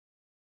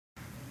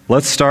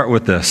Let's start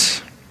with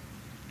this.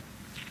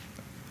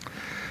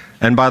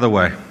 And by the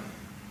way,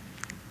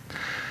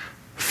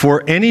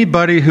 for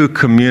anybody who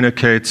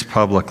communicates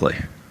publicly,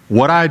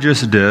 what I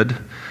just did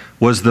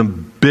was the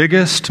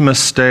biggest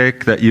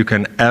mistake that you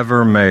can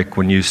ever make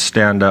when you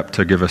stand up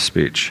to give a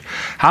speech.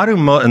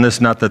 And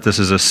this, not that this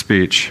is a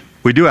speech.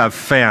 We do have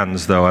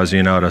fans, though, as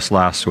you noticed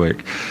last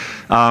week.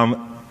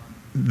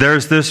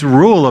 There's this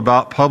rule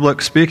about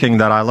public speaking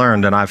that I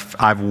learned, and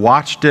I've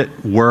watched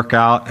it work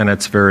out, and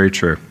it's very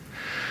true.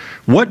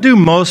 What do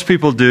most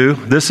people do?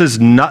 This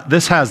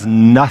has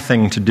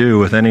nothing to do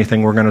with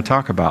anything we're going to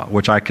talk about,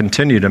 which I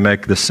continue to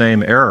make the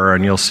same error,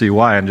 and you'll see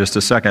why in just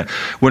a second.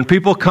 When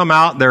people come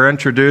out, they're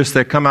introduced,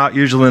 they come out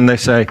usually and they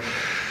say,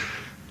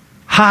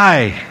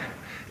 "Hi,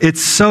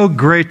 it's so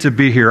great to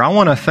be here. I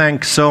want to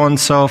thank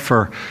so-and-so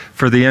for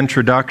the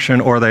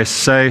introduction," or they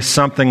say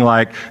something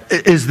like,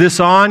 "Is this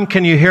on?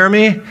 Can you hear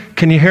me?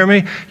 Can you hear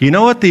me?" You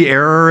know what the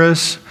error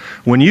is?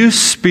 When you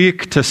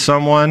speak to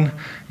someone,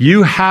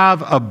 you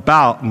have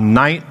about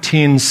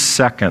 19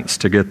 seconds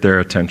to get their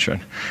attention.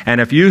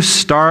 And if you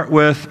start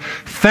with,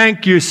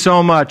 "Thank you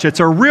so much. It's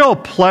a real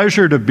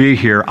pleasure to be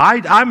here.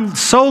 I'm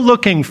so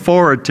looking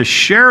forward to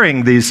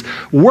sharing these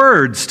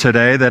words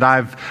today that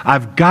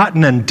I've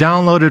gotten and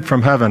downloaded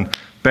from heaven."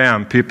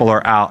 Bam, people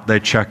are out. They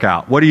check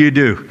out. What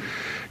do?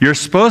 You're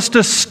supposed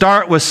to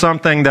start with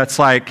something that's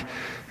like,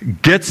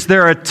 gets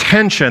their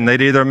attention.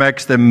 That either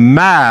makes them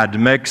mad,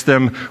 makes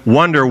them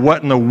wonder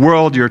what in the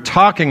world you're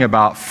talking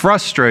about,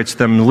 frustrates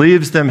them,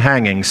 leaves them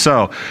hanging.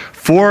 So,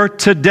 for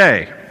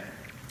today,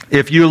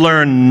 if you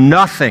learn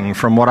nothing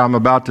from what I'm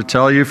about to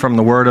tell you from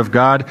the Word of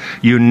God,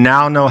 you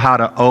now know how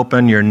to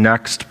open your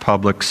next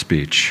public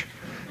speech.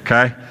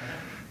 Okay?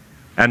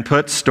 And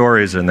put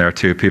stories in there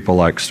too. People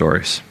like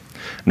stories.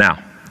 Now,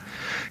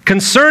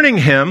 concerning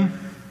him,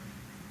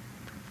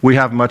 we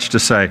have much to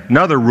say.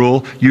 Another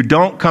rule, you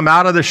don't come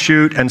out of the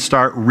chute and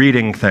start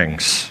reading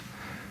things.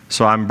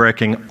 So I'm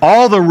breaking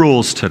all the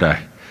rules today.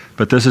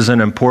 But this is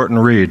an important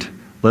read.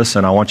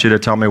 Listen, I want you to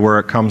tell me where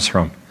it comes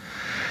from.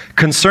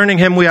 Concerning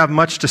him, we have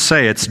much to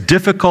say. It's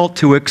difficult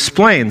to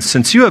explain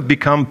since you have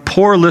become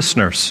poor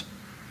listeners.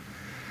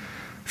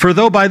 For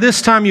though by this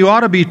time you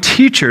ought to be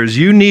teachers,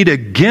 you need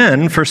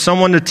again for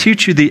someone to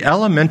teach you the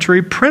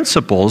elementary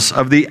principles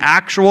of the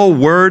actual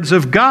words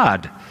of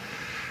God.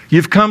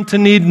 You've come to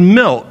need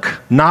milk,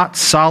 not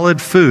solid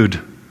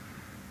food.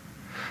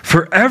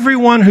 For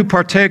everyone who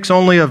partakes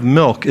only of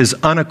milk is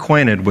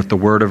unacquainted with the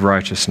word of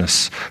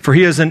righteousness, for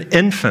he is an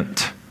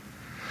infant.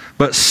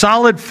 But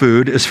solid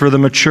food is for the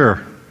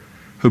mature,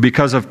 who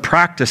because of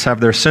practice have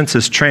their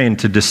senses trained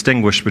to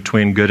distinguish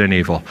between good and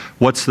evil.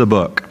 What's the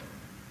book?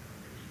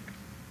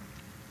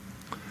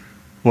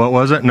 What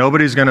was it?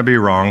 Nobody's going to be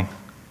wrong.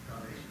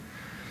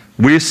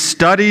 We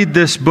studied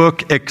this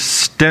book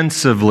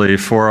extensively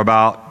for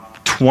about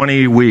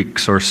 20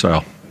 weeks or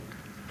so.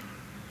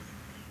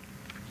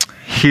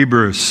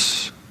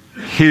 Hebrews.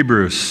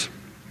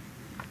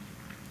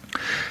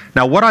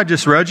 Now, what I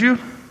just read you,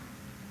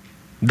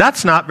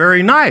 that's not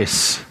very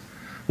nice,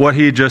 what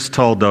he just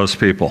told those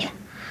people.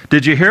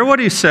 Did you hear what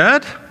he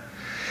said?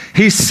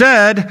 He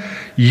said,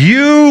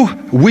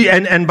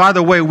 and by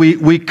the way,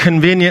 we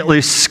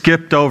conveniently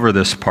skipped over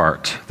this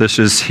part. This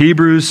is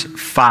Hebrews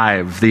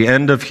 5, the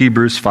end of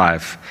Hebrews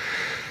 5.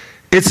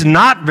 It's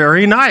not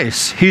very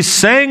nice. He's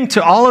saying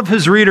to all of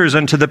his readers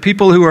and to the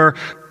people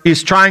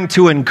he's trying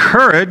to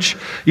encourage,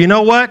 you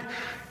know what?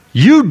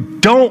 You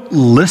don't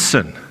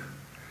listen.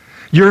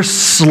 You're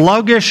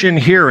sluggish in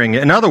hearing.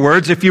 In other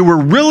words, if you were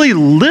really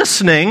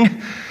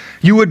listening,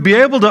 you would be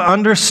able to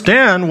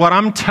understand what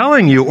I'm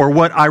telling you or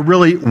what I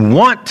really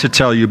want to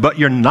tell you, but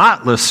you're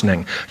not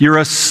listening. You're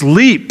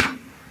asleep.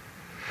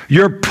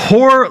 You're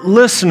poor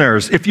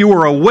listeners. If you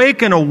were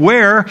awake and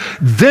aware,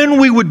 then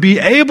we would be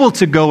able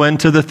to go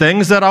into the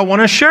things that I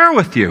want to share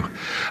with you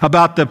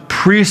about the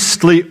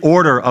priestly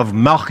order of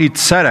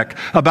Melchizedek,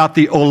 about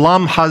the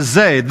Olam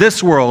Hazeh,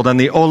 this world, and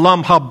the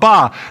Olam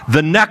Haba,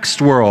 the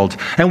next world.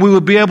 And we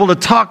would be able to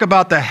talk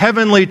about the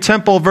heavenly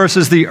temple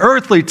versus the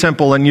earthly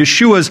temple and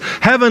Yeshua's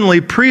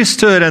heavenly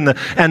priesthood and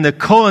the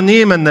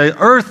Kohanim and the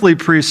earthly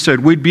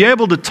priesthood. We'd be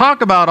able to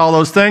talk about all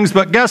those things,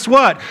 but guess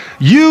what?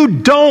 You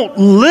don't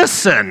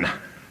listen.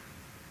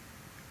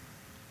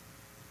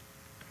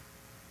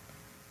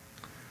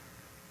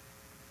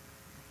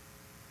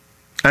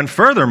 And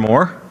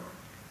furthermore,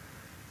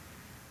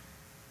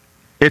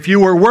 if you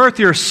were worth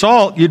your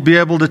salt, you'd be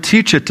able to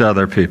teach it to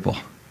other people.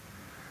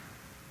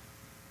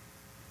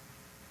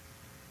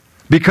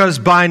 Because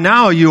by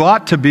now you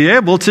ought to be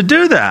able to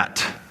do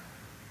that.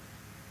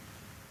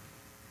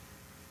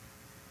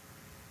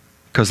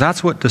 Because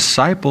that's what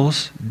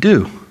disciples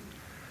do.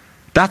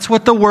 That's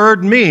what the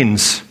word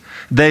means.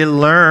 They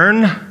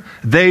learn,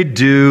 they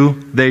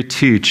do, they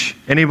teach.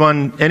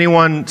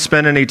 Anyone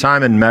spend any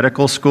time in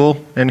medical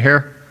school in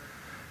here?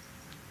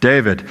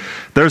 David.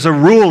 There's a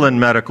rule in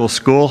medical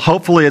school.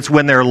 Hopefully it's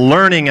when they're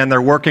learning and they're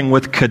working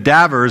with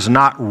cadavers,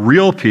 not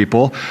real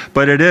people.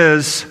 But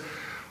it's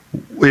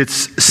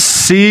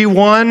see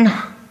one,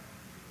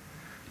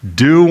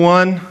 do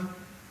one,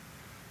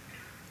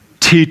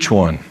 teach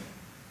one.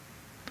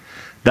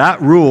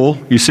 That rule,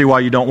 you see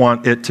why you don't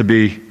want it to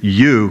be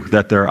you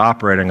that they're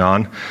operating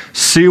on.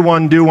 See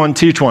one, do one,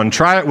 teach one.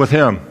 Try it with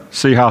him.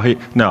 See how he...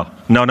 No,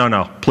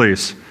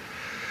 please.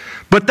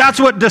 But that's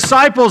what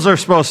disciples are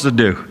supposed to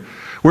do.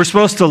 We're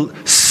supposed to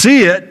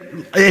see it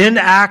in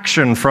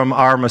action from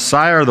our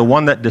Messiah, the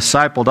one that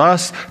discipled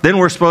us. Then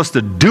we're supposed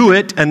to do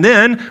it, and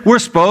then we're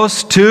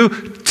supposed to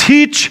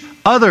teach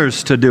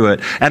others to do it.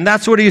 And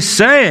that's what he's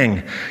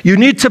saying. You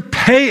need to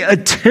pay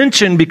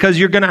attention because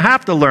you're going to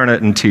have to learn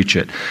it and teach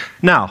it.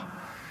 Now,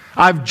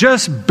 I've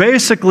just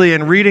basically,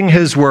 in reading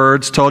his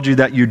words, told you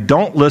that you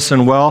don't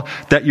listen well,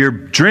 that you're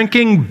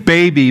drinking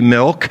baby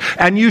milk,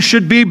 and you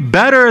should be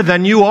better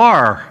than you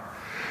are.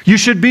 You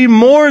should be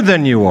more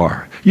than you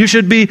are. You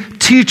should be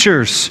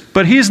teachers.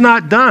 But he's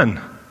not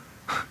done.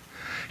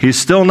 He's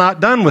still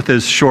not done with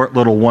his short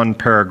little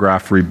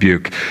one-paragraph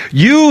rebuke.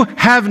 You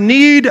have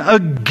need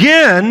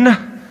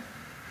again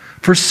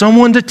for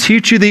someone to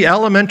teach you the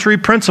elementary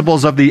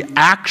principles of the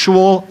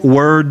actual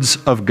words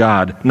of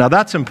God. Now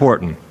that's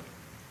important.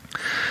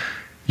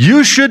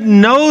 You should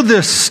know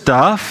this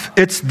stuff.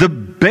 It's the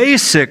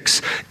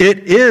basics. It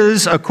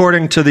is,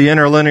 according to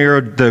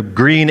the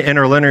Green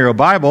Interlinear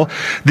Bible,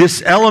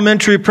 this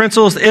elementary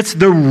principles, it's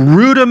the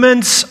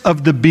rudiments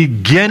of the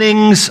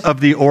beginnings of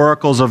the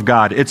oracles of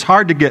God. It's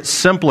hard to get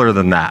simpler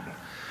than that.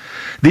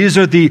 These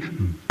are the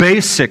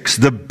basics,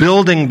 the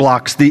building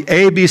blocks, the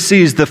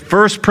ABCs, the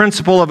first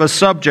principle of a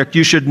subject.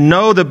 You should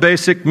know the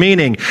basic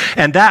meaning.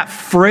 And that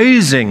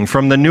phrasing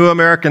from the New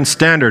American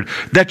Standard,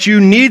 that you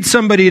need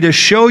somebody to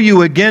show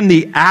you again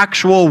the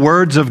actual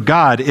words of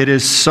God, it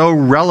is so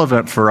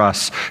relevant for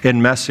us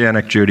in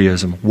Messianic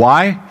Judaism.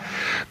 Why?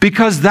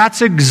 Because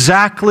that's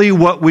exactly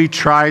what we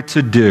try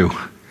to do.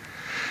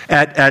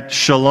 At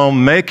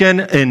Shalom Macon,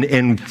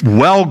 in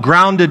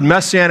well-grounded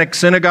Messianic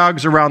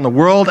synagogues around the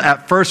world,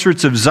 at First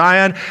Fruits of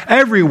Zion,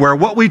 everywhere.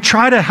 What we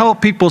try to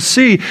help people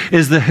see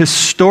is the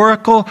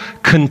historical,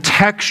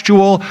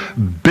 contextual,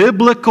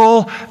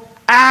 biblical,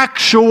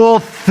 actual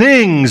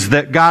things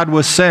that God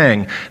was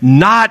saying,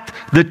 not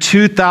the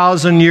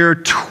 2,000-year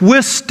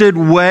twisted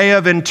way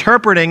of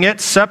interpreting it,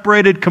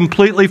 separated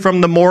completely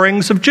from the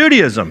moorings of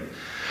Judaism.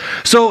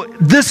 So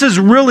this is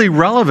really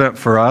relevant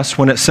for us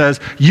when it says,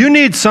 you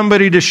need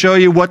somebody to show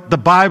you what the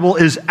Bible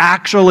is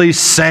actually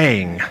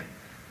saying,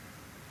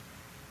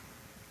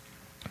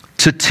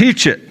 to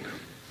teach it.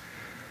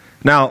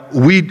 Now,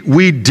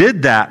 we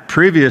did that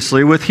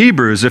previously with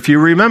Hebrews, if you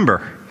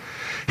remember.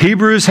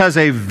 Hebrews has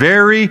a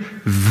very,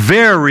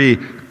 very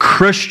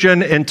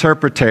Christian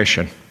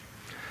interpretation.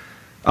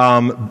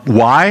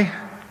 Why?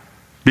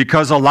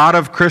 Because a lot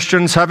of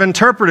Christians have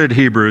interpreted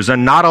Hebrews,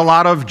 and not a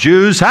lot of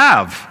Jews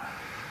have.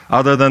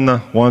 Other than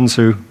the ones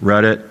who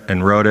read it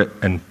and wrote it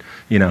and,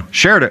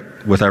 shared it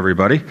with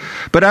everybody.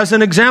 But as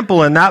an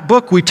example, in that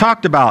book, we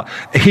talked about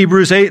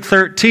Hebrews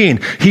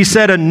 8:13. He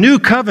said a new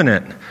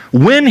covenant.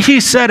 When he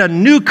said a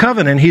new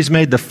covenant, he's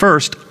made the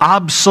first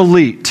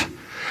obsolete.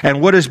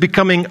 And what is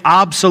becoming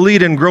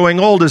obsolete and growing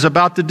old is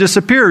about to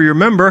disappear. You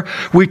remember,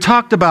 we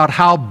talked about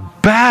how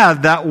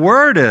bad that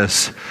word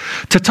is.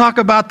 To talk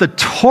about the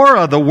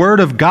Torah, the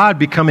word of God,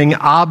 becoming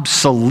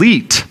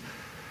obsolete.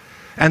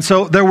 And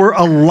so there were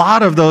a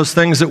lot of those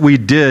things that we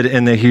did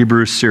in the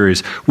Hebrews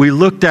series. We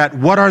looked at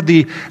what are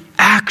the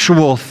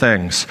actual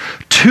things.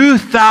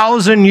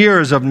 2,000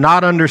 years of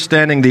not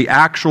understanding the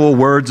actual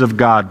words of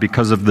God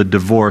because of the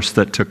divorce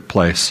that took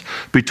place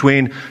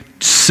between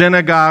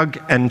synagogue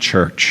and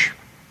church.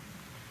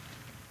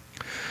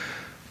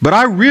 But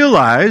I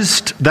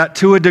realized that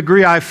to a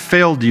degree I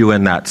failed you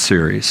in that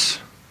series.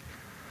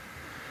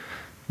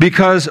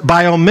 Because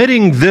by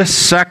omitting this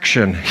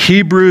section,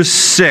 Hebrews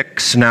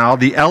 6 now,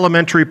 the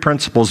elementary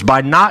principles, by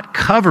not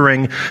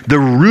covering the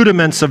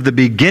rudiments of the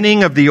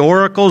beginning of the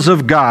oracles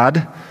of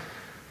God,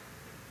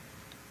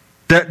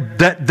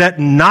 that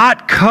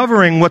not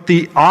covering what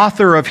the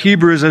author of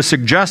Hebrews is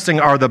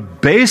suggesting are the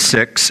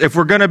basics, if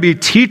we're going to be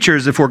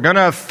teachers, if we're going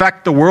to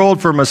affect the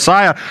world for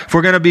Messiah, if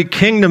we're going to be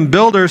kingdom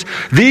builders,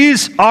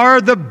 these are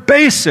the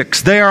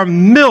basics. They are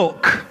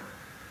milk.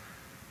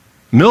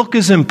 Milk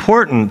is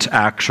important,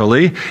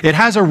 actually. It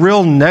has a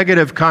real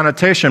negative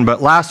connotation,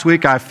 but last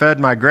week I fed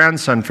my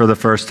grandson for the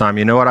first time.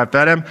 You know what I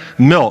fed him?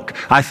 Milk.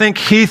 I think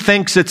he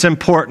thinks it's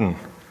important.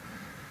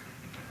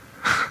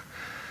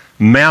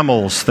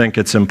 Mammals think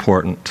it's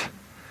important.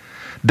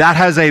 That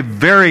has a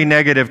very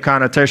negative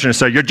connotation.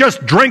 So you're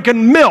just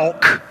drinking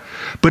milk.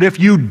 But if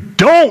you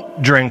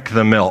don't drink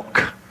the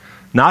milk,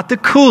 not the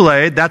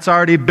Kool-Aid, that's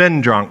already been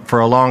drunk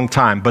for a long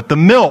time, but the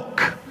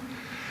milk.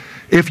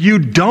 If you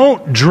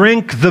don't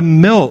drink the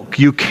milk,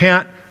 you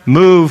can't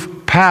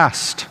move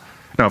past.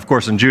 Now, of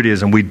course, in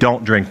Judaism, we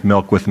don't drink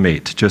milk with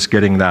meat. Just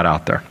getting that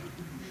out there.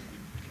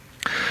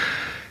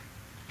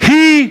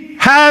 He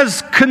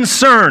has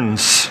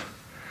concerns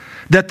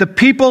that the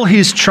people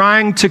he's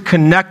trying to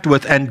connect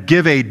with and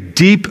give a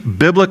deep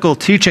biblical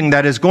teaching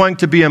that is going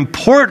to be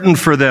important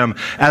for them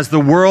as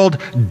the world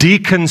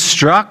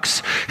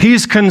deconstructs,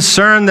 he's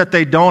concerned that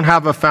they don't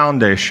have a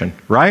foundation,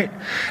 right?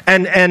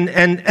 And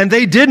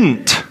they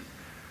didn't.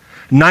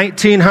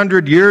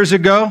 1,900 years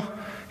ago,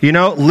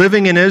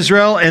 living in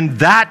Israel. In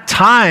that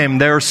time,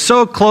 they were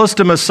so close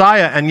to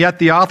Messiah, and yet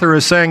the author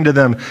is saying to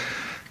them,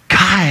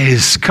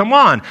 guys, come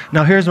on.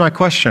 Now here's my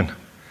question.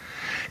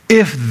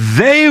 If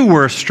they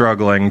were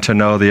struggling to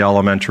know the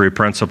elementary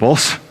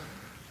principles,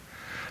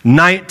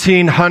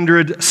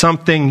 1,900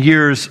 something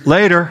years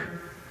later,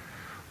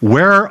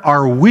 where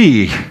are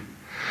we?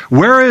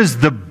 Where is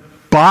the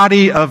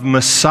body of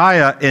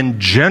Messiah in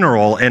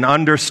general in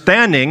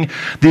understanding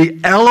the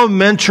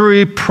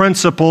elementary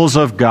principles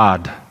of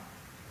God?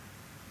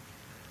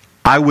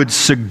 I would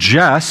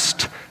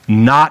suggest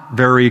not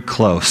very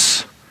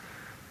close,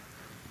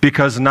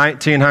 because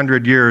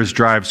 1,900 years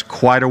drives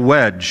quite a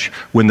wedge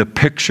when the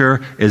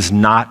picture is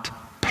not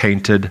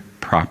painted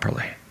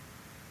properly.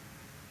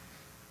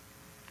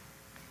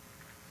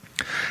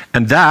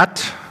 And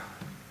that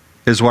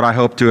is what I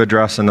hope to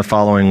address in the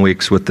following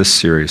weeks with this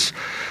series.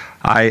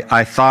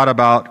 I thought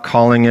about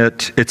calling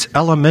it's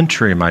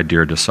elementary, my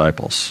dear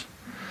disciples,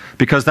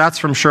 because that's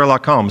from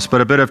Sherlock Holmes.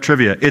 But a bit of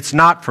trivia, it's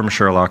not from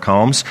Sherlock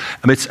Holmes.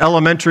 It's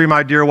elementary,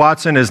 my dear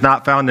Watson, is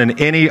not found in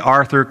any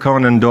Arthur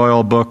Conan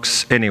Doyle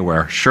books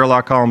anywhere.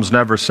 Sherlock Holmes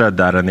never said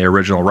that in the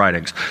original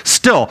writings.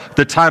 Still,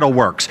 the title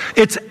works.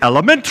 It's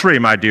elementary,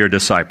 my dear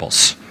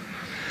disciples.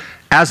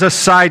 As a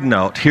side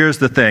note, here's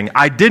the thing.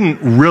 I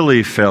didn't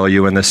really fail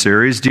you in the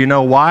series. Do you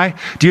know why?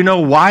 Do you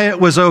know why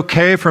it was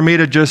okay for me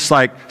to just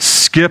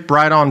skip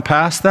right on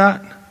past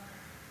that?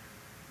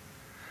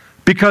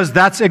 Because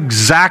that's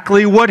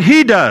exactly what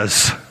he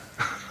does.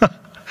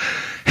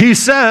 He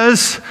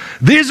says,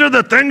 these are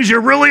the things you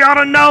really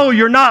ought to know.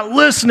 You're not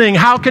listening.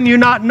 How can you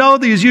not know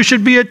these? You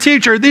should be a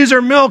teacher. These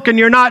are milk and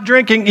you're not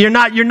drinking. You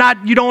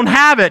don't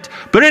have it.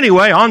 But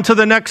anyway, on to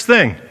the next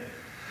thing.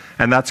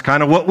 And that's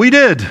kind of what we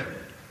did.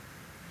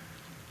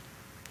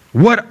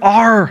 What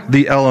are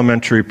the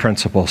elementary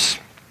principles?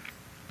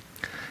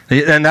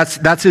 And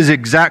that's his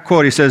exact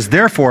quote. He says,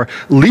 therefore,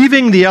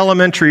 leaving the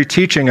elementary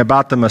teaching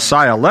about the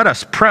Messiah, let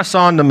us press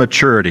on to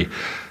maturity.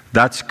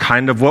 That's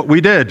kind of what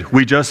we did.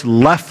 We just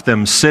left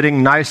them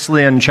sitting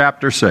nicely in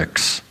chapter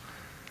 6.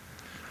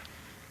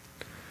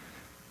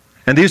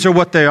 And these are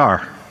what they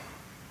are.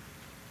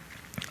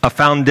 A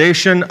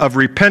foundation of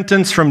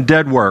repentance from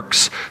dead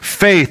works,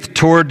 faith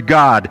toward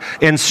God,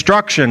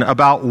 instruction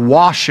about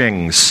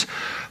washings,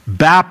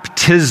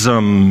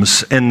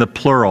 baptisms in the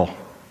plural,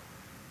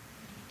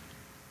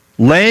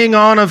 laying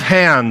on of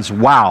hands.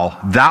 Wow,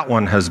 that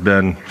one has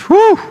been,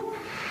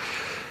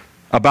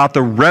 about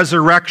the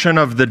resurrection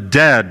of the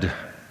dead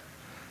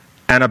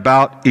and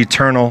about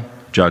eternal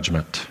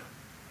judgment.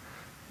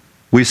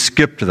 We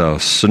skipped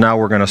those, so now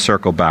we're going to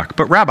circle back.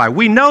 But Rabbi,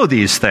 we know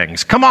these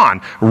things. Come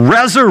on.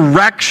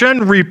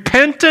 Resurrection,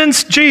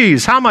 repentance,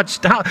 geez,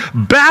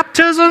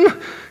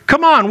 baptism?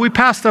 Come on, we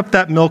passed up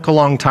that milk a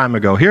long time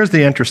ago. Here's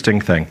the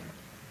interesting thing.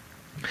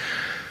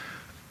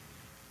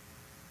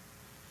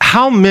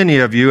 How many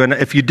of you, and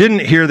if you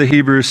didn't hear the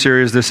Hebrew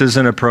series, this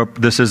isn't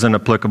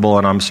applicable,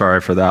 and I'm sorry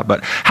for that,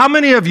 but how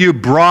many of you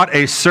brought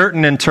a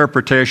certain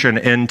interpretation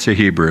into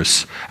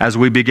Hebrews as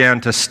we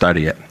began to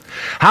study it?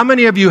 How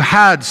many of you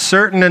had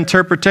certain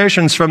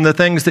interpretations from the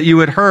things that you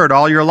had heard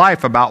all your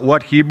life about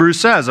what Hebrews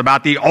says,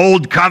 about the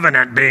old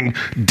covenant being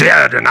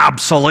dead and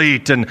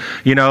obsolete, and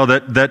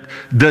that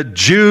the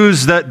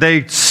Jews, that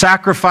they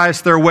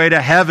sacrificed their way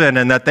to heaven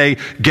and that they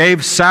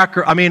gave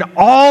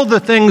all the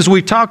things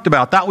we talked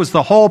about. That was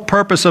the whole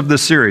purpose of the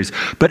series.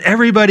 But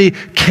everybody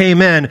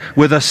came in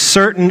with a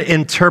certain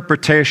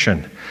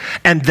interpretation.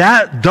 And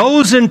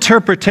those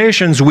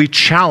interpretations we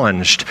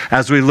challenged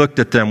as we looked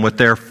at them with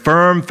their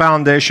firm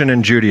foundation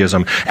in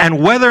Judaism.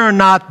 And whether or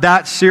not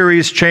that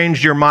series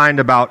changed your mind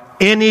about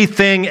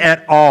anything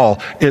at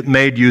all, it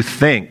made you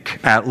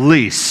think, at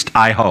least,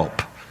 I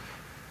hope.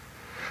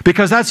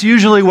 Because that's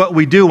usually what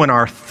we do when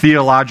our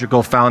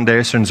theological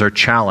foundations are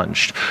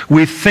challenged.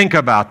 We think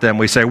about them.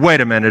 We say,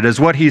 wait a minute,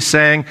 is what he's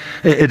saying,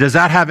 does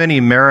that have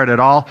any merit at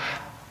all?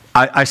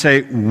 I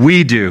say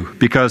we do,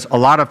 because a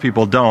lot of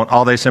people don't.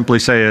 All they simply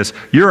say is,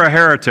 you're a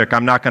heretic,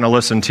 I'm not going to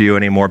listen to you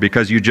anymore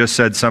because you just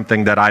said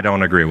something that I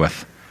don't agree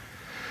with.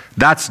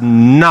 That's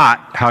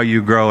not how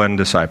you grow in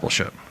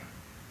discipleship.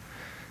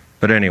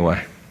 But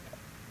anyway,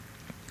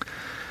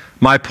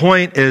 my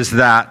point is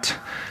that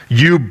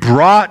you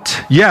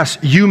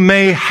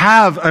may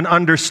have an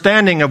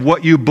understanding of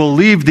what you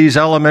believe these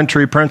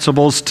elementary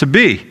principles to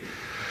be.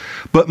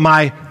 But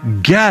my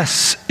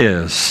guess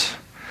is,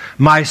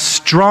 my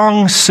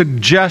strong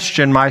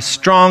suggestion, my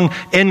strong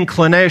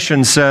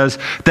inclination says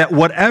that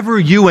whatever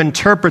you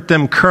interpret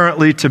them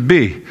currently to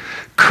be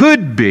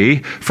could be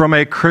from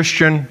a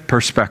Christian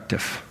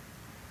perspective.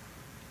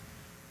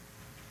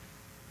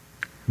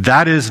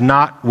 That is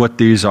not what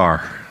these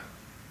are.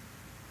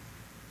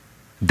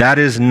 That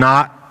is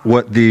not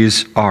what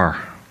these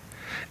are.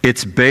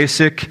 It's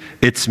basic,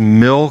 it's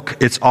milk,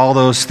 it's all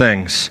those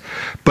things.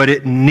 But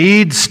it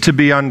needs to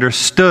be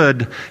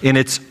understood in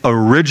its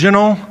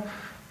original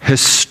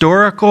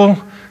historical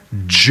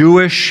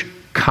Jewish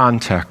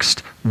context.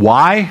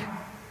 Why?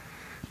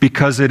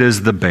 Because it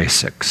is the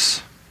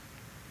basics.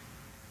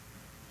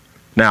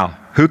 Now,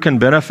 who can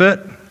benefit?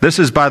 This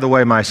is, by the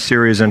way, my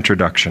series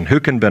introduction. Who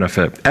can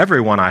benefit?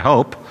 Everyone, I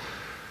hope.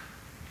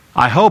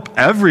 I hope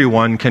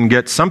everyone can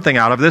get something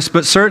out of this,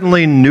 but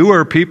certainly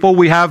newer people.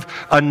 We have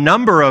a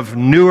number of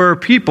newer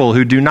people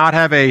who do not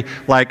have a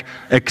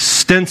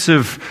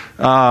extensive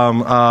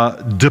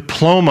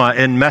diploma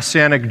in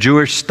Messianic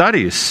Jewish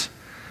studies.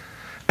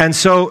 And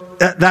so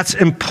that's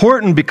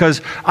important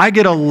because I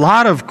get a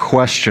lot of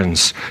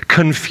questions,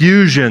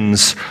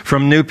 confusions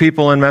from new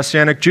people in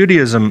Messianic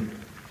Judaism.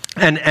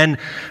 And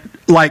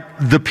like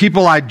the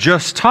people I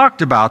just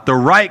talked about, the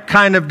right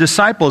kind of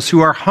disciples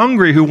who are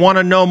hungry, who want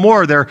to know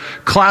more. Their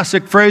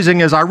classic phrasing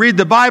is, I read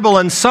the Bible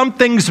and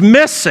something's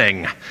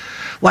missing.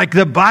 Like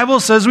the Bible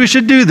says we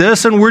should do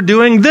this and we're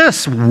doing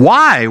this.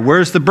 Why?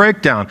 Where's the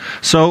breakdown?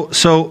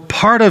 So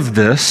part of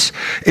this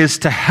is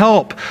to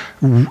help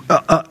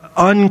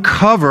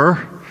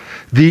uncover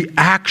the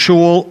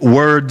actual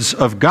words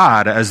of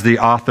God, as the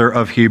author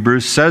of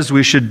Hebrews says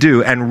we should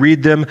do, and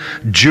read them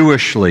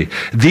Jewishly.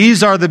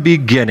 These are the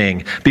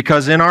beginning,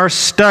 because in our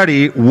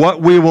study,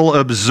 what we will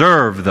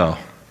observe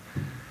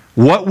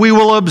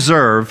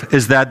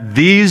is that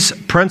these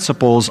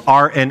principles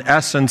are in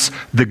essence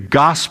the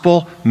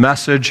gospel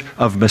message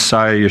of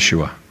Messiah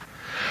Yeshua.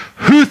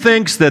 Who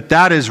thinks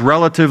that is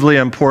relatively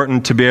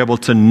important to be able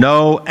to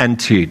know and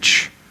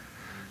teach?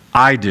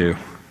 I do.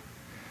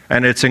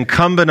 And it's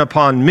incumbent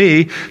upon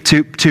me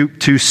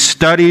to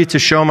study, to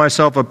show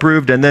myself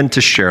approved, and then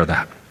to share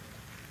that.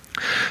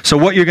 So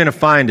what you're going to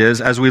find is,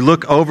 as we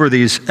look over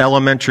these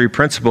elementary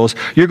principles,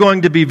 you're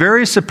going to be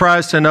very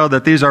surprised to know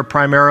that these are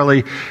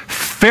primarily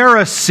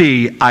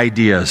Pharisee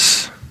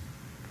ideas.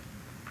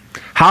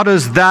 How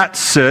does that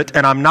sit,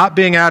 and I'm not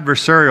being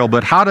adversarial,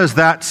 but how does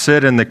that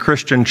sit in the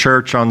Christian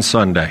church on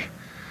Sunday?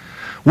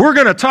 We're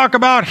going to talk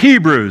about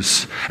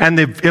Hebrews and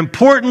the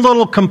important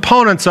little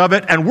components of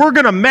it, and we're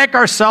going to make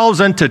ourselves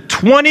into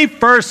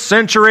 21st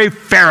century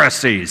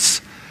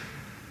Pharisees.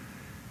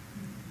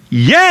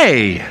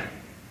 Yay!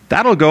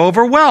 That'll go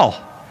over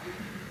well.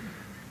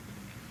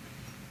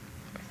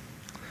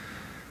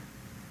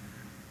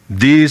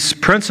 These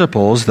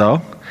principles,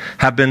 though,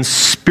 have been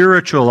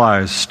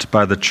spiritualized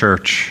by the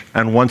church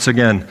and once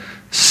again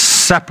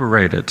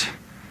separated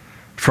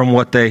from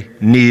what they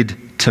need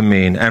to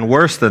mean. And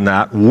worse than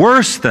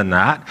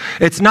that,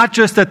 it's not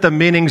just that the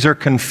meanings are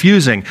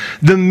confusing.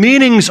 The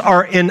meanings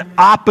are in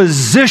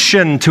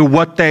opposition to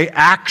what they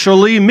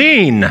actually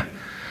mean.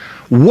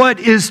 What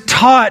is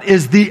taught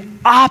is the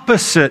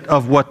opposite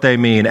of what they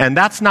mean. And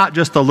that's not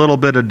just a little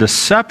bit of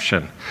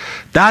deception.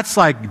 That's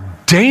like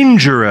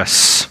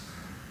dangerous.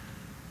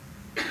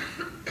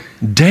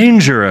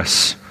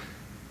 Dangerous.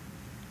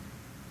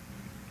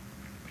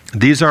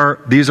 These are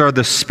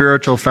the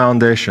spiritual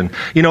foundation.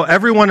 You know,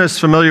 everyone is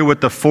familiar with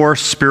the 4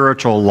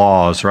 spiritual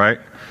laws, right?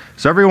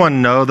 Does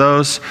everyone know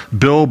those?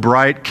 Bill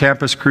Bright,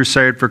 Campus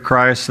Crusade for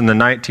Christ in the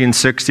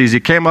 1960s, he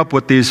came up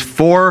with these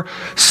 4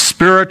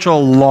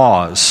 spiritual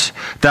laws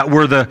that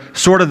were the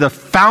sort of the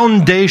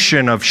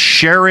foundation of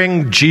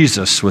sharing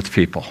Jesus with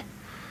people.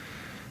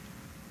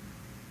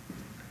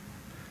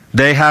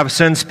 They have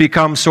since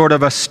become sort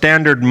of a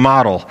standard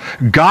model.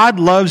 God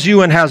loves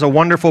you and has a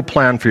wonderful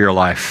plan for your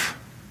life.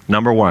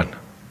 Number 1.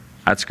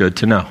 That's good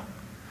to know.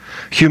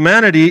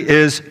 Humanity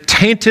is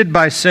tainted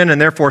by sin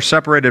and therefore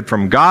separated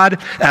from God.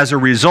 As a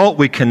result,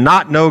 we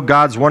cannot know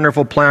God's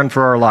wonderful plan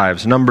for our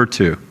lives. Number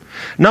 2.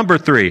 Number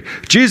 3,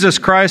 Jesus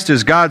Christ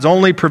is God's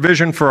only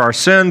provision for our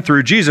sin.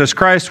 Through Jesus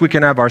Christ, we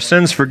can have our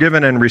sins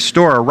forgiven and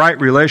restore a right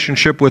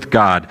relationship with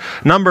God.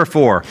 Number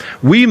 4,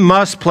 we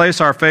must place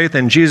our faith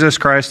in Jesus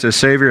Christ as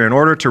Savior in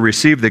order to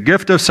receive the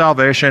gift of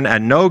salvation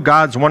and know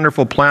God's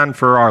wonderful plan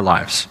for our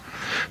lives.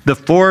 The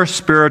 4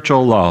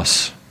 spiritual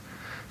laws.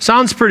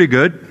 Sounds pretty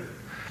good.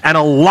 And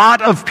a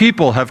lot of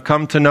people have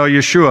come to know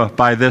Yeshua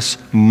by this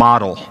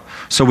model.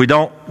 So we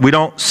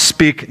don't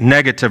speak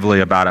negatively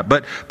about it.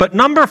 But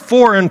number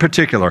 4 in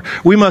particular,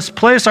 we must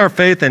place our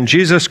faith in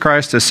Jesus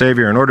Christ as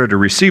Savior in order to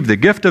receive the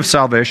gift of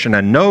salvation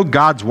and know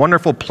God's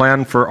wonderful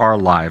plan for our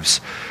lives.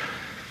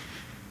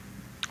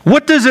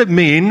 What does it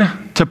mean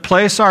to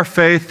place our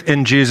faith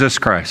in Jesus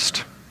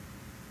Christ?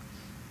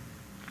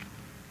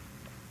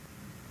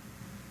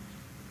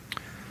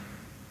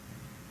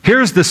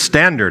 Here's the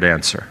standard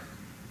answer.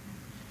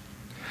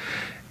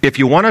 If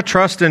you want to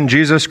trust in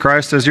Jesus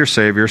Christ as your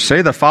Savior,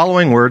 say the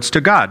following words to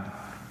God.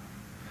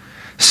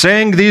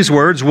 Saying these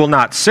words will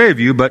not save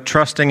you, but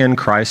trusting in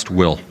Christ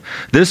will.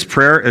 This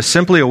prayer is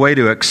simply a way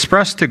to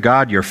express to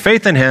God your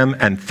faith in Him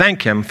and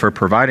thank Him for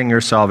providing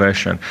your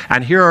salvation.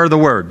 And here are the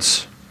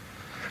words.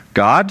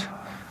 God,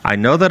 I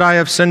know that I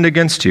have sinned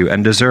against you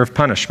and deserve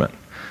punishment.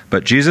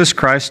 But Jesus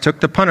Christ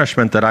took the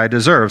punishment that I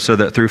deserve so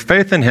that through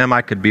faith in Him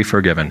I could be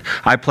forgiven.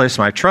 I place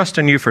my trust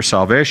in you for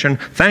salvation.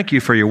 Thank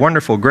you for your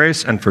wonderful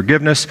grace and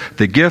forgiveness,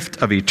 the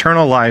gift of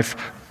eternal life.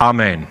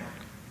 Amen.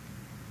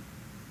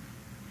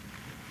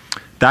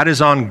 That is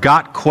on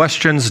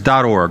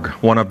gotquestions.org,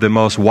 one of the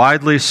most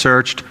widely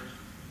searched,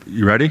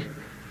 you ready?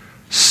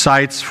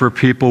 Sites for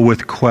people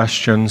with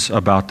questions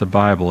about the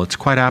Bible. It's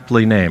quite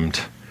aptly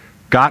named.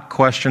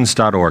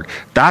 gotquestions.org.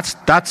 That's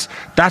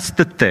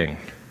the thing.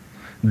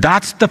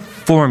 That's the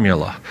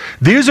formula.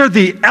 These are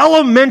the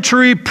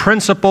elementary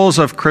principles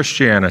of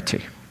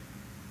Christianity.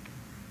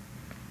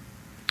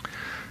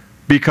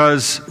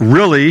 Because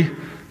really,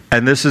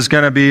 and this is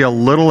going to be a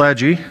little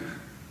edgy,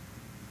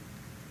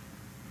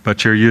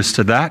 but you're used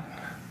to that,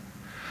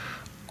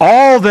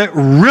 all that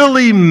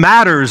really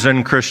matters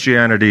in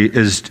Christianity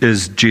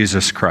is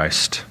Jesus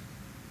Christ.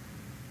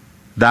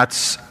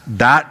 That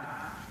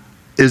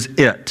is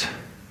it.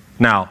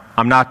 Now,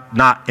 I'm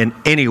not in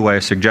any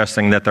way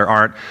suggesting that there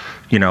aren't,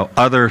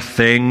 other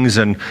things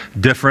and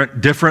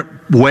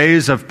different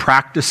ways of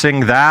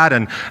practicing that.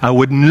 And I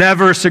would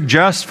never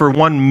suggest for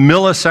 1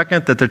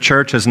 millisecond that the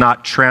church has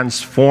not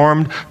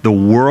transformed the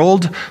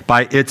world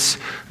by its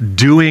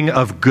doing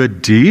of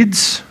good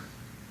deeds.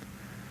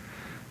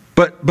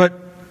 But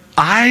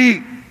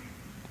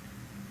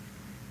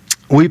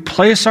we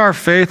place our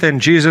faith in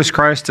Jesus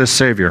Christ as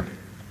Savior.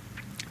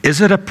 Is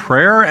it a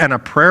prayer and a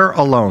prayer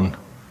alone?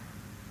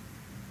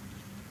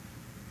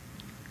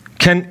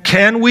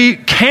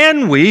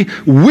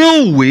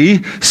 Will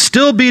we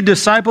still be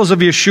disciples of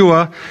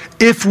Yeshua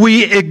if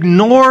we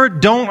ignore,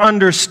 don't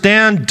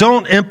understand,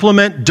 don't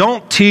implement,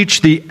 don't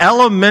teach the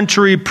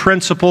elementary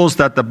principles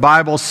that the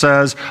Bible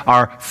says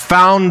are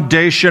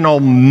foundational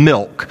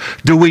milk?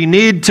 Do we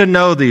need to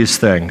know these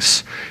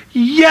things?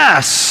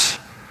 Yes.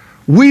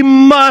 We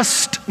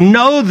must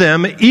know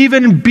them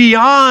even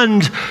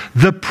beyond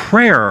the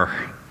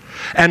prayer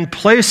and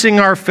placing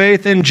our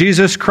faith in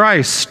Jesus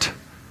Christ.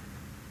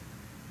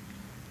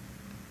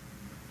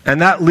 And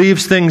that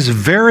leaves things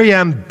very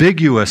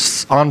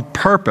ambiguous on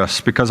purpose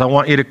because I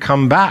want you to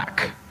come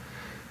back.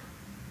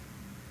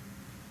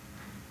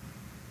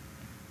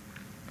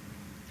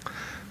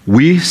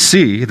 We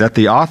see that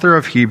the author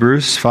of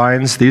Hebrews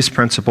finds these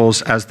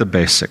principles as the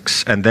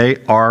basics, and they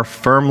are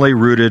firmly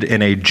rooted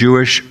in a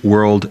Jewish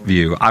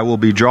worldview. I will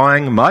be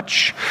drawing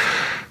much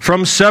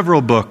from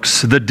several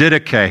books. The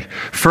Didache,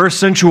 first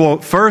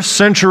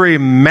century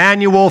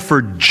manual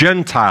for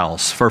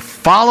Gentiles, for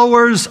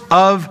followers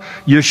of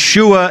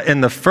Yeshua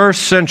in the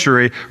first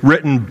century,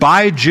 written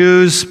by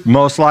Jews,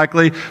 most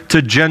likely,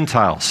 to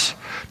Gentiles,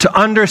 to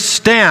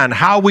understand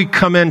how we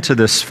come into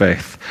this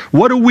faith.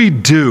 What do we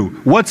do?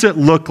 What's it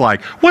look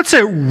like? What's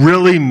it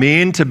really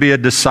mean to be a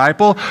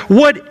disciple?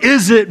 What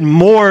is it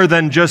more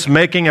than just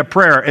making a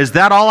prayer? Is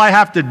that all I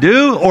have to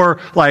do? Or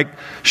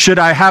should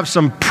I have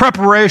some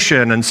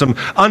preparation and some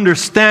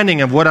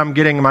understanding of what I'm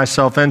getting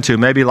myself into?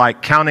 Maybe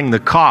like counting the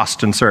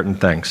cost in certain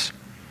things.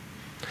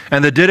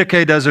 And the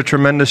Didache does a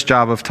tremendous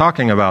job of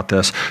talking about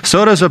this.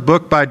 So does a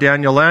book by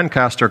Daniel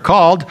Lancaster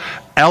called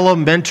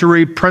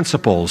Elementary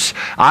Principles.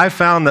 I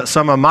found that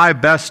some of my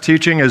best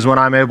teaching is when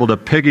I'm able to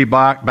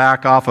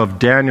piggyback off of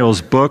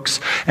Daniel's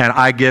books, and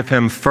I give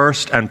him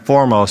first and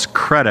foremost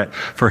credit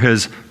for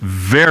his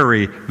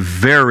very,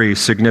 very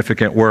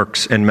significant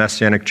works in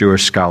Messianic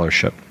Jewish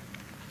scholarship.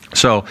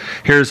 So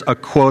here's a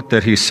quote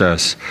that he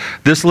says.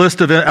 This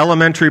list of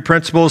elementary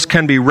principles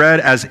can be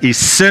read as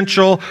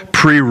essential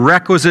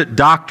prerequisite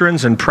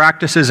doctrines and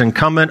practices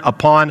incumbent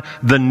upon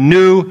the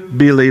new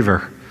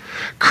believer.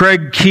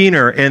 Craig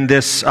Keener in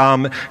this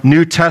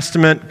New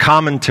Testament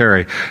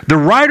commentary. The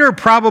writer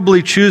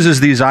probably chooses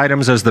these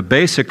items as the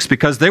basics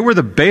because they were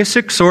the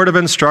basic sort of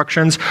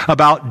instructions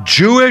about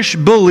Jewish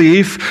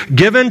belief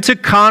given to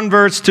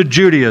converts to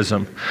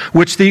Judaism,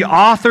 which the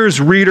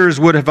author's readers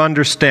would have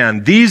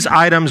understood. These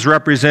items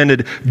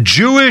represented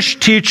Jewish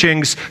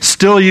teachings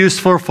still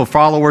useful for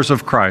followers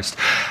of Christ.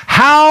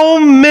 How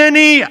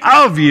many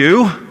of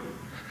you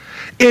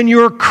in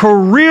your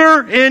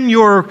career, in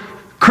your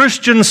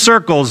Christian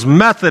circles,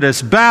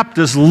 Methodist,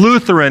 Baptist,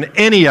 Lutheran,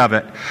 any of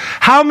it,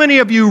 how many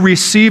of you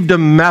received a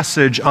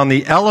message on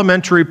the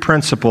elementary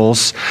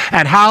principles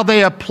and how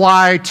they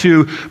apply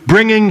to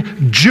bringing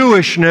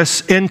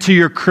Jewishness into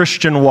your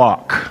Christian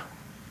walk?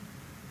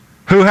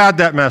 Who had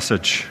that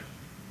message?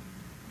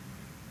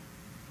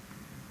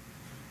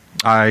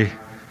 I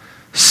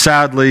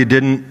sadly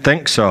didn't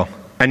think so.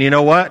 And you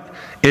know what?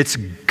 It's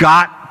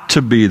got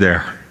to be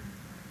there.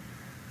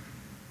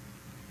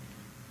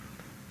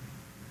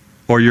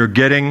 Or you're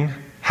getting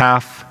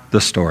half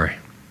the story.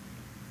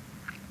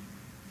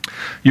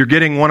 You're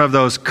getting one of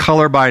those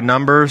color by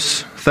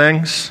numbers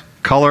things,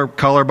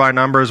 color by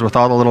numbers with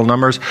all the little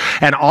numbers,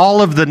 and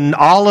all of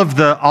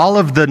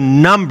the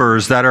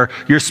numbers that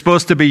you're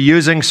supposed to be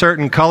using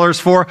certain colors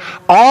for.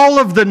 All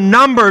of the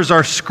numbers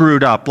are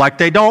screwed up, like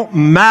they don't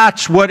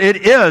match what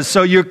it is.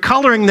 So you're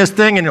coloring this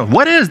thing, and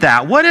what is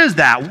that? What is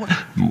that?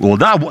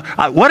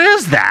 What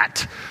is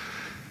that?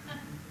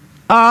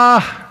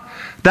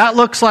 That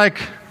looks like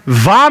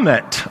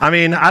vomit.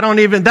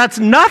 That's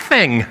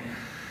nothing.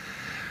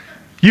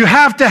 You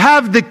have to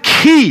have the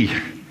key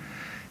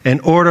in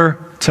order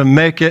to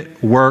make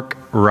it work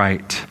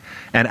right.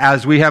 And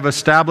as we have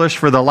established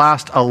for the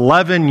last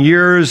 11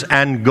 years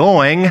and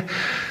going,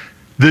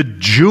 the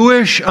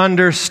Jewish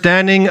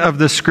understanding of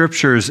the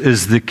Scriptures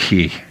is the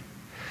key.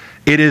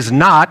 It is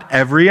not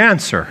every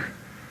answer,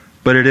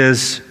 but it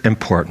is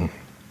important.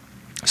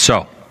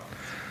 So,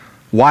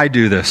 Why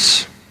do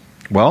this?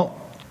 Well,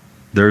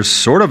 there's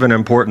sort of an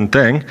important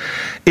thing.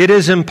 It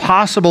is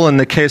impossible in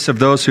the case of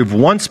those who've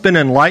once been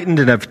enlightened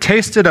and have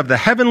tasted of the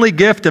heavenly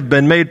gift, have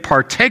been made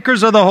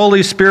partakers of the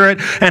Holy Spirit,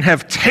 and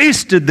have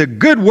tasted the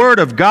good word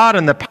of God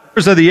and the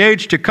powers of the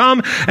age to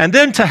come, and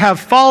then to have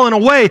fallen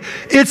away.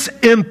 It's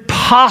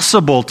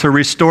impossible to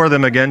restore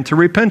them again to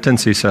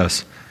repentance, he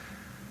says.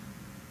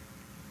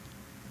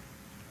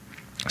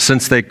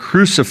 Since they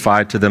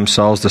crucified to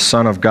themselves the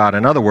Son of God.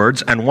 In other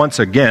words, and once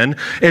again,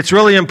 it's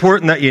really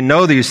important that you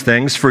know these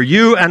things for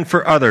you and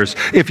for others.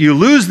 If you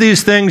lose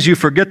these things, you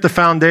forget the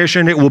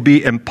foundation. It will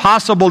be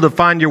impossible to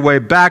find your way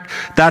back.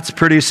 That's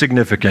pretty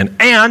significant.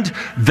 And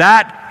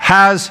that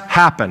has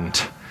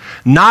happened.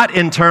 Not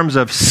in terms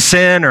of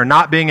sin or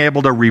not being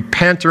able to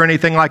repent or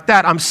anything like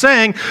that. I'm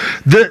saying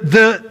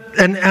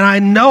and I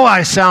know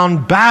I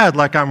sound bad,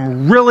 like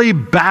I'm really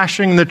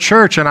bashing the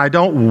church, and I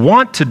don't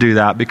want to do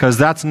that because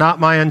that's not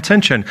my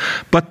intention.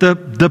 But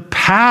the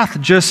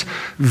path just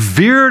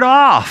veered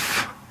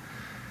off,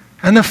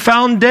 and the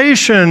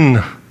foundation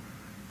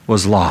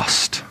was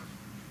lost.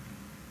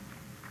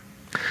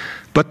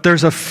 But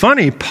there's a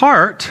funny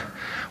part.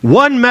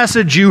 One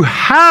message you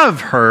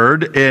have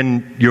heard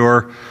in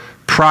your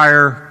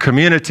prior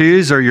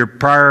communities or your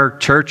prior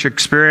church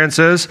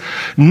experiences,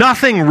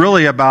 nothing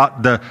really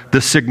about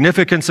the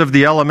significance of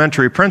the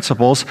elementary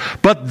principles,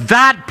 but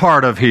that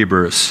part of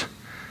Hebrews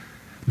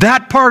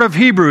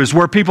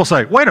where people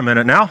say, wait a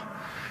minute now,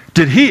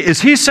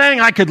 is he saying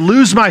I could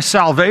lose my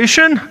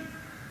salvation?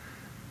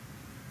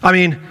 I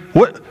mean,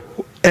 what?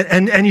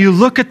 And you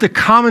look at the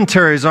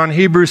commentaries on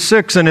Hebrews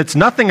 6, and it's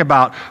nothing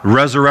about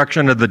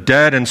resurrection of the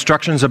dead,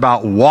 instructions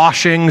about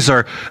washings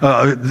or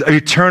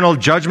eternal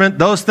judgment.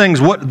 Those things,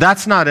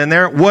 that's not in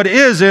there. What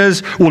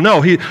is well,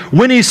 no.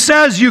 When he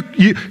says you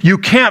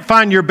can't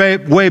find your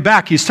way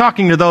back, he's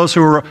talking to those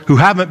who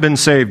haven't been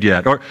saved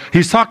yet, or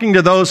he's talking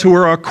to those who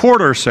are a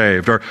quarter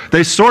saved, or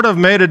they sort of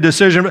made a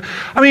decision.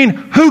 I mean,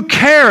 who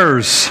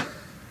cares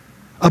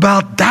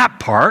about that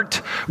part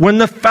when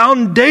the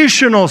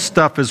foundational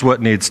stuff is what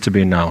needs to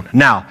be known?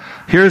 Now,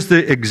 here's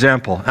the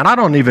example, and I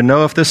don't even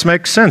know if this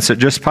makes sense. It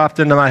just popped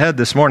into my head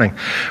this morning.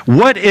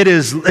 What it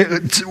is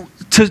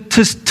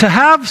to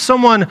have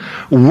someone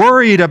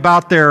worried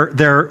about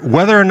their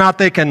whether or not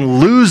they can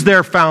lose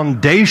their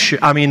foundation,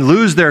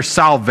 lose their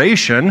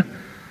salvation.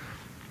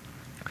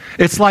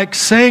 It's like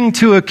saying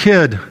to a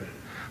kid,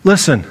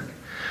 listen,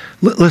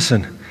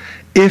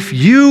 if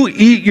you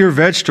eat your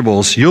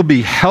vegetables, you'll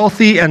be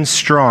healthy and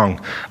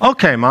strong.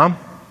 Okay, Mom.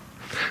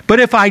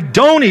 But if I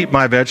don't eat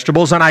my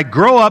vegetables and I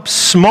grow up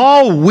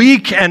small,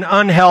 weak, and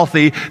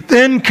unhealthy,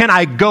 then can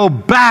I go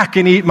back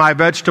and eat my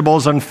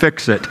vegetables and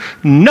fix it?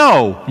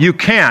 No, you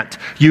can't.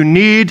 You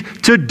need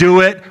to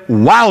do it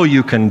while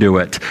you can do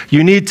it.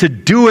 You need to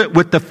do it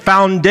with the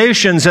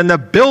foundations and the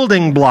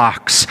building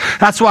blocks.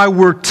 That's why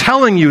we're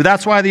telling you.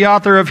 That's why the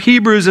author of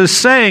Hebrews is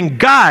saying,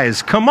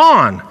 guys, come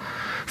on.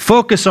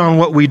 Focus on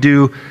what we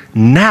do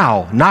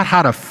now, not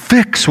how to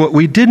fix what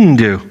we didn't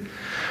do.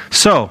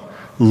 So,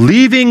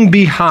 leaving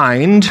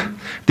behind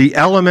the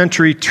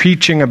elementary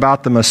teaching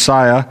about the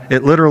Messiah,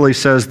 it literally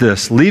says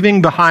this, leaving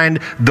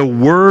behind the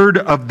word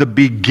of the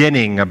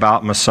beginning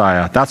about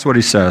Messiah. That's what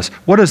he says.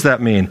 What does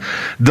that mean?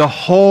 The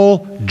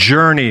whole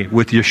journey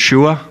with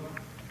Yeshua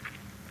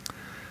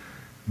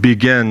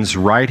begins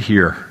right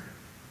here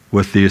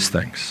with these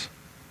things.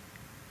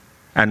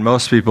 And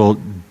most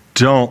people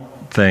don't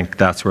think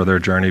that's where their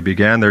journey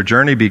began. Their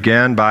journey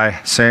began by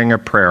saying a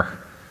prayer.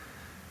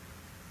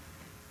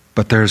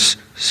 But there's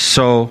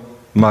so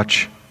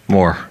much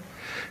more.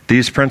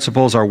 These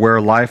principles are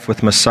where life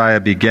with Messiah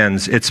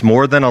begins. It's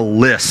more than a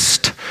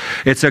list.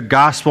 It's a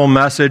gospel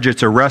message.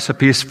 It's a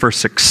recipe for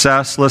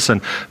success. Listen,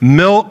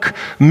 milk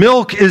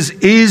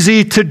is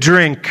easy to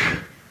drink.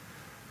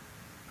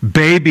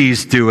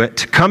 Babies do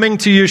it. Coming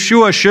to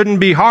Yeshua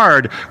shouldn't be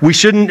hard. We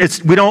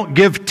don't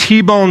give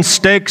T-bone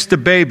steaks to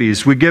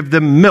babies. We give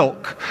them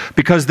milk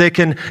because they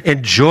can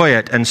enjoy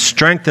it and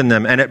strengthen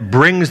them, and it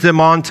brings them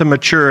on to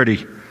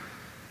maturity.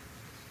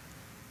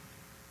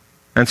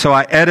 And so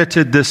I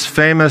edited this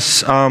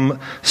famous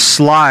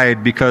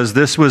slide because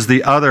this was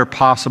the other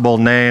possible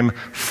name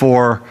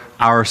for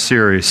our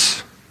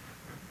series.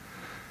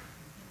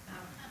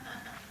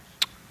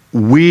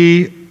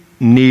 We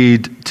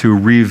need to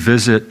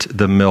revisit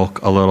the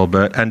milk a little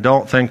bit, and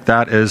don't think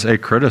that is a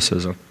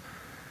criticism,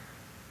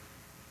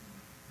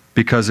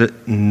 because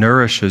it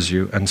nourishes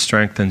you and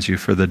strengthens you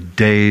for the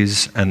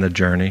days and the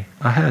journey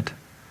ahead.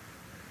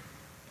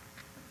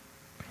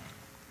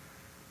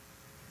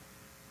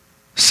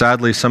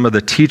 Sadly, some of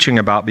the teaching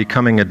about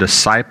becoming a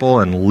disciple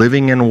and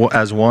living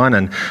as one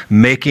and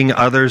making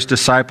others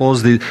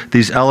disciples,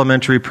 these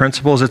elementary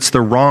principles, it's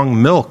the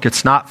wrong milk.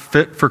 It's not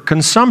fit for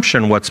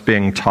consumption, what's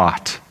being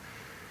taught.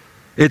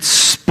 It's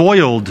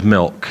spoiled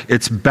milk.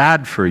 It's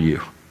bad for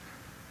you.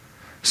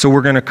 So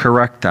we're going to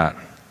correct that.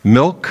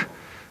 Milk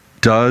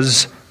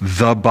does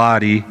the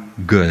body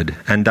good.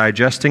 And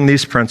digesting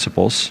these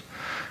principles,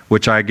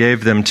 which I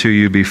gave them to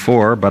you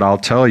before, but I'll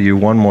tell you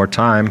one more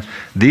time,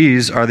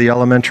 these are the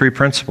elementary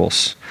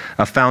principles.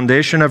 A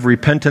foundation of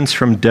repentance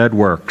from dead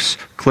works.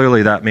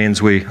 Clearly that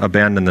means we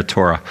abandon the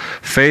Torah.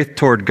 Faith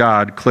toward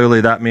God.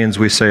 Clearly that means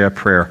we say a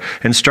prayer.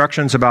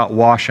 Instructions about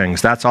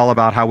washings. That's all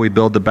about how we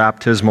build the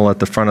baptismal at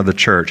the front of the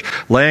church.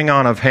 Laying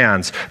on of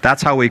hands.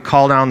 That's how we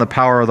call down the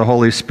power of the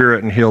Holy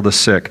Spirit and heal the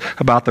sick.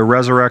 About the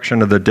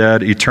resurrection of the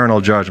dead,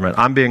 eternal judgment.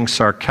 I'm being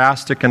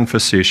sarcastic and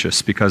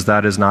facetious because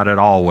that is not at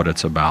all what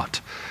it's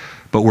about.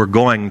 But we're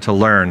going to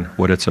learn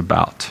what it's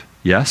about.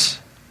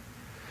 Yes?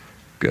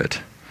 Good.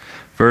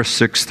 Verse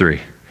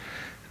 6:3.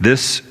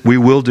 This we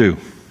will do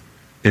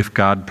if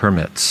God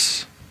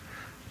permits.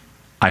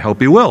 I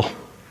hope He will.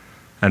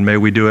 And may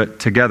we do it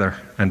together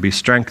and be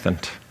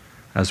strengthened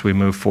as we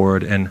move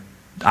forward in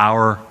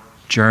our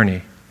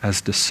journey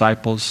as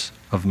disciples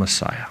of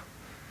Messiah.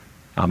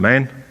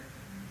 Amen.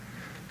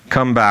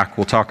 Come back.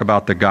 We'll talk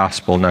about the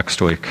gospel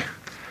next week.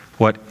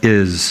 What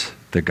is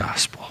the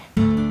gospel?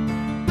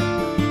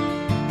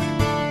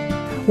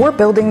 We're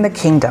building the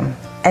kingdom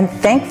and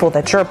thankful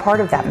that you're a part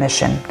of that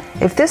mission.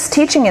 If this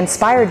teaching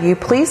inspired you,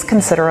 please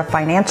consider a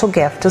financial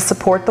gift to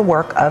support the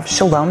work of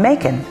Shalom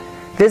Macon.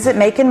 Visit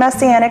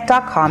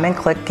MaconMessianic.com and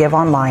click Give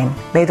Online.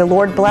 May the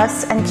Lord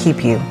bless and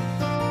keep you.